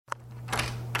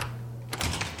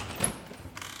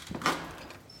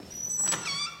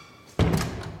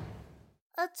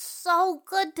so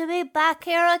good to be back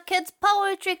here at Kids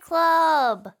Poetry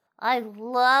Club. I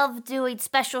love doing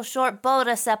special short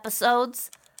bonus episodes.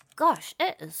 Gosh,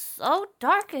 it is so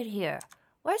dark in here.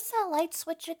 Where's that light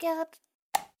switch again?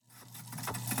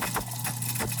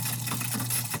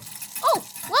 Oh,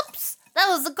 whoops! That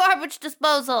was the garbage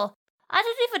disposal. I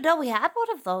didn't even know we had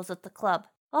one of those at the club.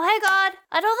 Oh, hang on.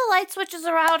 I know the light switch is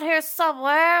around here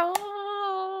somewhere.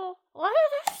 Oh, why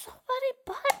are there so many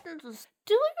buttons?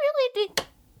 Do we really need...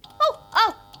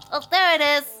 Oh, there it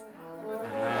is.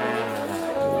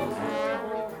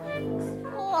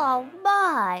 Oh,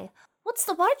 my. What's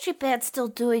the marching band still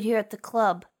doing here at the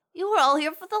club? You were all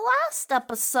here for the last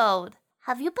episode.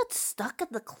 Have you been stuck in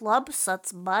the club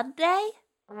since Monday?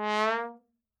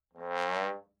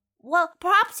 Well,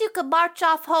 perhaps you could march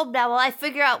off home now while I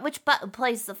figure out which button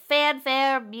plays the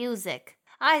fanfare music.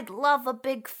 I'd love a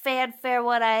big fanfare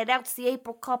when I announce the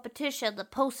April competition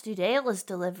that Posty Dale is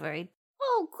delivering.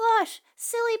 Oh gosh,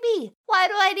 silly me. Why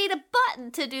do I need a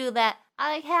button to do that?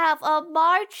 I have a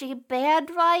marching band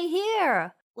right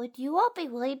here. Would you all be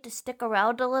willing to stick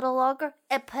around a little longer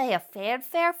and play a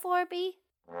fanfare for me?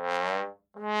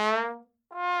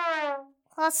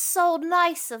 That's so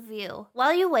nice of you.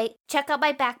 While you wait, check out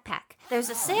my backpack.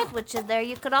 There's a sandwich in there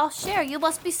you can all share. You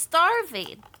must be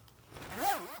starving.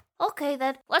 Okay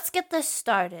then, let's get this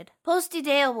started. Posty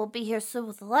Dale will be here soon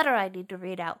with a letter I need to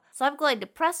read out, so I'm going to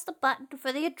press the button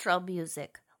for the intro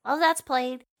music. While that's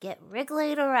playing, get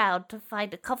wriggling around to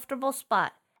find a comfortable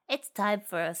spot. It's time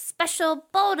for a special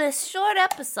bonus short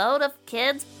episode of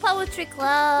Kids Poetry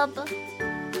Club.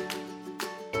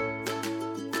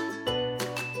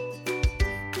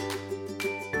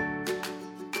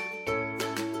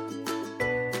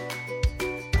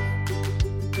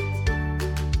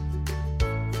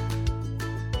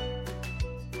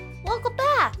 Welcome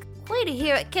back! Queenie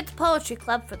here at Kids Poetry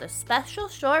Club for the special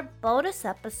short bonus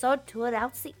episode to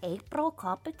announce the April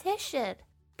competition.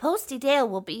 Posty Dale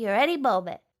will be here any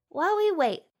moment. While we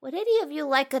wait, would any of you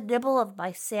like a nibble of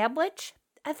my sandwich?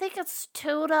 I think it's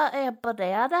tuna and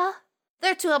banana.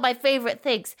 They're two of my favorite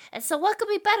things, and so what could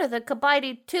be better than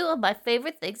combining two of my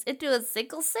favorite things into a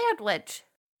single sandwich?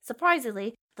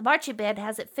 Surprisingly, the marching band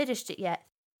hasn't finished it yet.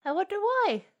 I wonder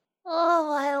why.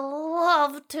 Oh, I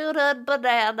love tuna and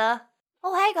banana.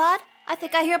 Oh, hang on. I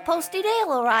think I hear Posty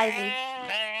Dale arriving.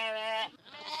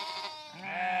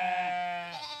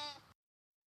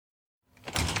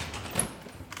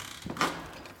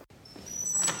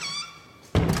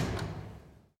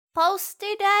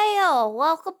 Posty Dale,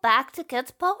 welcome back to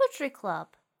Kids Poetry Club.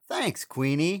 Thanks,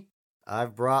 Queenie.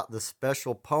 I've brought the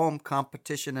special poem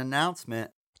competition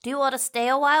announcement. Do you want to stay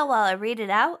a while I read it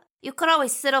out? You could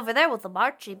always sit over there with the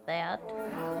marching band.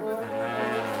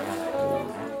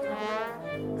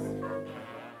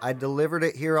 I delivered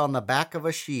it here on the back of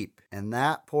a sheep, and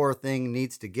that poor thing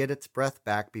needs to get its breath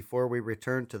back before we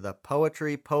return to the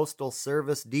Poetry Postal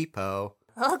Service Depot.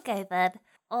 Okay, then.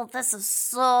 Oh, this is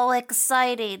so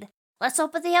exciting. Let's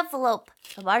open the envelope.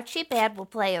 The marching band will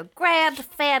play a grand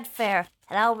fanfare,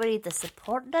 and I'll read this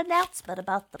important announcement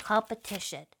about the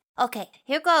competition. Okay,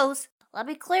 here goes. Let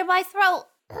me clear my throat.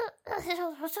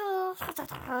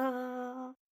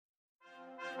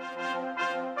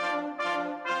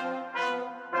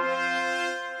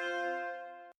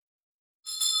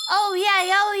 Oh, yay,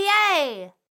 oh,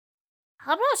 yay!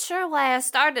 I'm not sure why I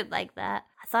started like that.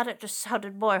 I thought it just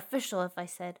sounded more official if I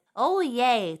said, oh,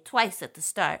 yay, twice at the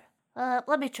start.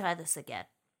 Let me try this again.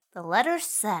 The letter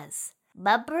says,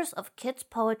 members of Kids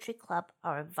Poetry Club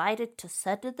are invited to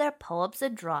send in their poems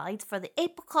and drawings for the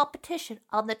April competition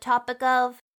on the topic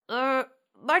of,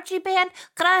 marching band,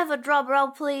 could I have a drum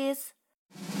roll, please?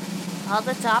 On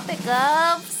the topic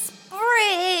of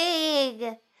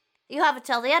spring. You have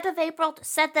until the end of April to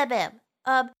send them in.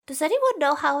 Does anyone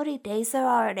know how many days there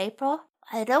are in April?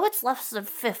 I know it's less than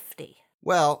 50.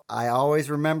 Well, I always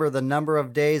remember the number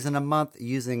of days in a month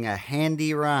using a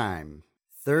handy rhyme.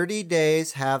 30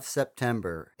 days have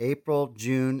September, April,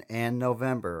 June, and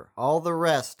November. All the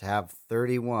rest have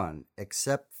 31,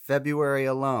 except February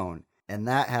alone, and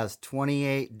that has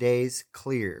 28 days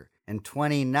clear, and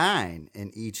 29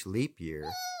 in each leap year.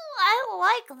 Ooh, I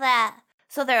like that.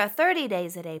 So there are 30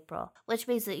 days in April, which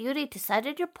means that you need to send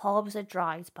in your poems and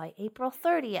drawings by April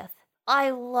 30th. I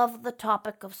love the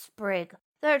topic of spring.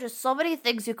 There are just so many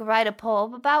things you can write a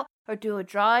poem about or do a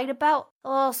drawing about.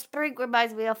 Oh, spring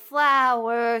reminds me of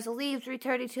flowers, leaves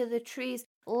returning to the trees,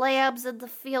 lambs in the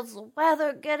fields, the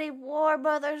weather getting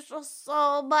warmer. There's just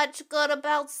so much good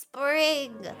about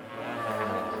spring.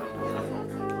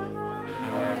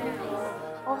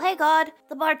 Oh, hey God,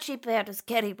 the marching band is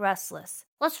getting restless.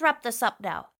 Let's wrap this up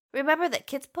now. Remember that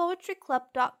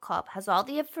kidspoetryclub.com has all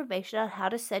the information on how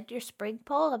to send your spring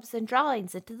poems and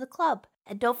drawings into the club.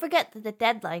 And don't forget that the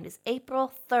deadline is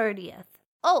April 30th.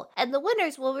 Oh, and the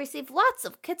winners will receive lots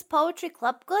of Kids Poetry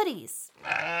Club goodies.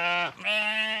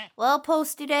 Well,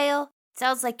 Posty Dale,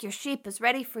 sounds like your sheep is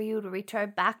ready for you to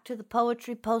return back to the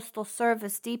Poetry Postal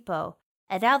Service Depot.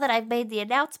 And now that I've made the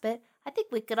announcement, I think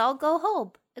we could all go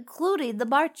home, including the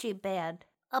marching band.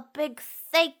 A big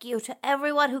thank you to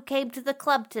everyone who came to the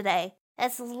club today.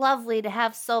 It's lovely to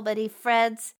have so many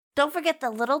friends. Don't forget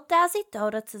that Little Dazzy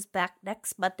Donuts is back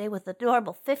next Monday with a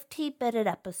normal 15-minute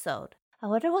episode. I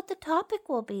wonder what the topic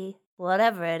will be.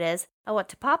 Whatever it is, I want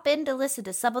to pop in to listen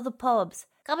to some of the poems.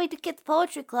 Coming to Kids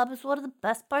Poetry Club is one of the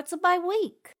best parts of my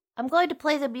week. I'm going to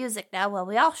play the music now while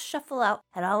we all shuffle out,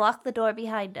 and I'll lock the door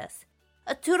behind us.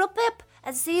 A toodle pip,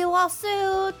 and see you all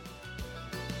soon!